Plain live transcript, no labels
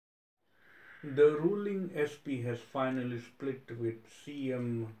The ruling SP has finally split, with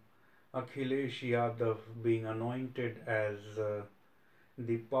CM Akhilesh Yadav being anointed as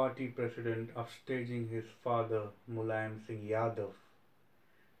the party president, upstaging his father Mulayam Singh Yadav.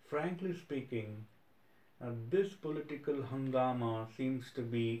 Frankly speaking, this political hungama seems to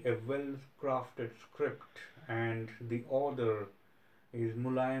be a well crafted script, and the author is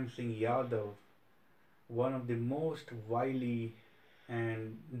Mulayam Singh Yadav, one of the most wily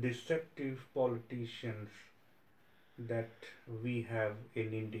and deceptive politicians that we have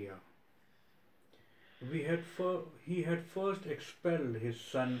in India. He had first expelled his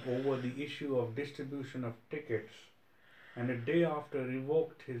son over the issue of distribution of tickets, and a day after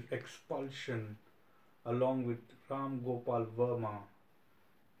revoked his expulsion along with Ram Gopal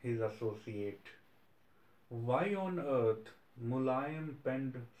his associate. Why on earth Mulayam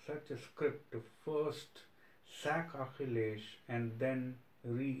penned such a script to first sack Akhilesh and then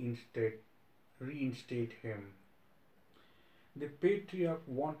reinstate him? The patriarch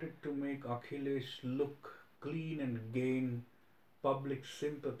wanted to make Akhilesh look clean and gain public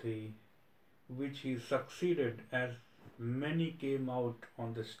sympathy, which he succeeded, as many came out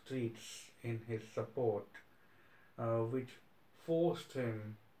on the streets in his support, which forced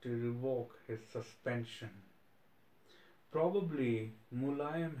him to revoke his suspension. Probably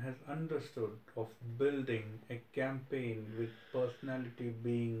Mulayam has understood of building a campaign with personality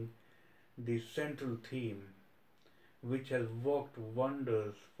being the central theme, which has worked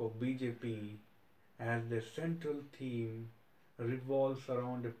wonders for BJP, as the central theme revolves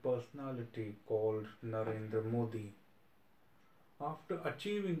around a personality called Narendra Modi. After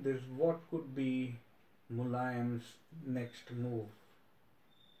achieving this, what could be Mulayam's next move?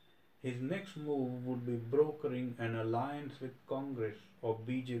 His next move would be brokering an alliance with Congress or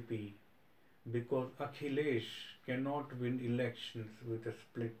BJP, because Akhilesh cannot win elections with a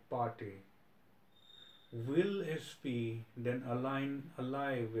split party. Will SP then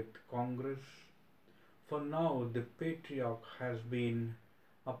ally with Congress? For now, the patriarch has been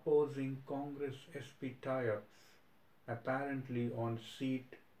opposing Congress SP tie-ups, apparently on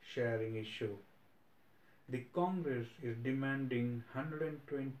seat sharing issue. The Congress is demanding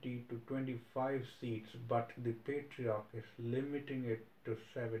 120 to 25 seats, but the patriarch is limiting it to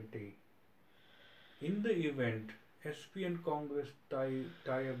 70. In the event SP and Congress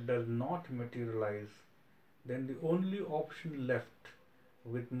tie-up does not materialize, then the only option left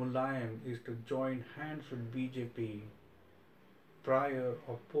with Mulayam is to join hands with BJP. Prior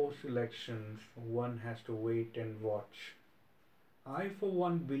or post elections, one has to wait and watch. I, for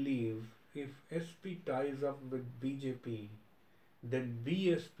one, believe if SP ties up with BJP, then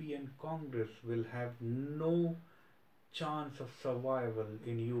BSP and Congress will have no chance of survival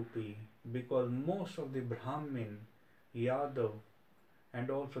in UP, because most of the Brahmin, Yadav,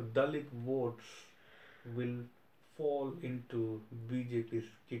 and also Dalit votes will fall into BJP's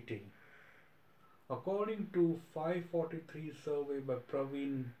kitty. According to 543 survey by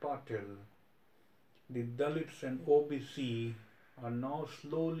Praveen Patil, the Dalits and OBC are now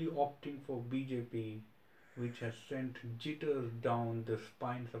slowly opting for BJP, which has sent jitters down the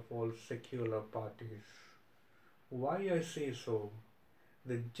spines of all secular parties. Why I say so?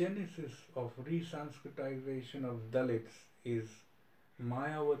 The genesis of resanskritization of Dalits is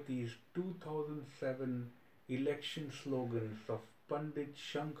Mayawati's 2007 election slogans of Pandit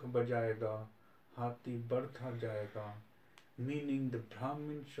Shankh Bajayega, Hathi Bartha Jayega, meaning the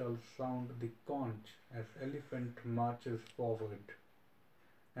Brahmin shall sound the conch as elephant marches forward.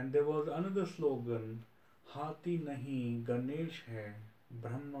 And there was another slogan, Hathi nahi Ganesh hai,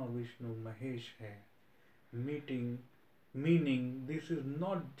 Brahma Vishnu Mahesh hai, meaning this is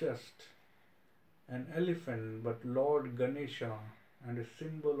not just an elephant but Lord Ganesha, and a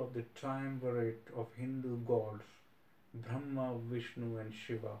symbol of the triumvirate of Hindu gods, Brahma, Vishnu and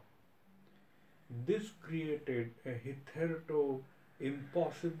Shiva. This created a hitherto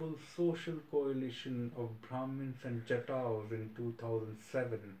impossible social coalition of Brahmins and Jataus in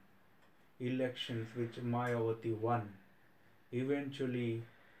 2007 elections, which Mayawati won. Eventually,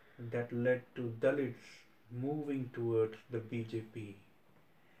 that led to Dalits moving towards the BJP.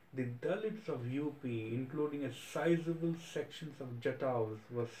 The Dalits of UP, including a sizable sections of Jataus,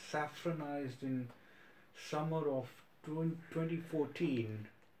 were saffronized in summer of 2014,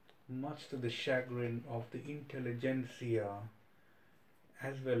 much to the chagrin of the intelligentsia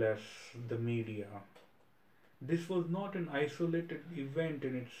as well as the media. This was not an isolated event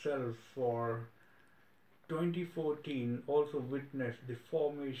in itself, for 2014 also witnessed the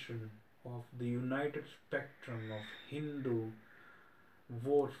formation of the united spectrum of Hindu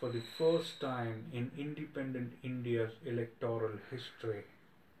vote for the first time in independent India's electoral history.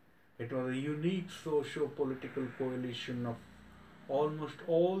 It was a unique socio-political coalition of almost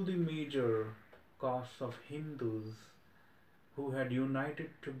all the major castes of Hindus who had united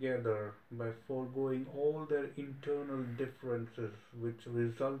together by foregoing all their internal differences, which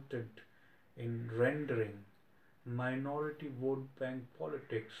resulted in rendering minority vote bank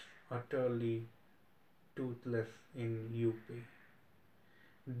politics utterly toothless in UP.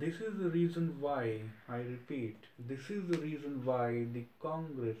 This is the reason why, I repeat, this is the reason why the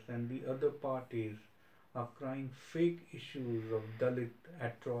Congress and the other parties are crying fake issues of Dalit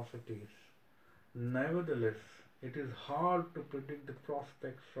atrocities. Nevertheless, it is hard to predict the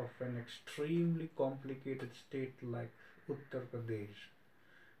prospects of an extremely complicated state like Uttar Pradesh.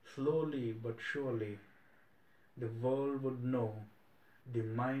 Slowly but surely, the world would know the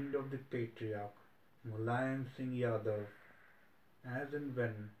mind of the patriarch Mulayam Singh Yadav as and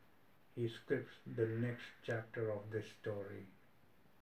when he scripts the next chapter of this story.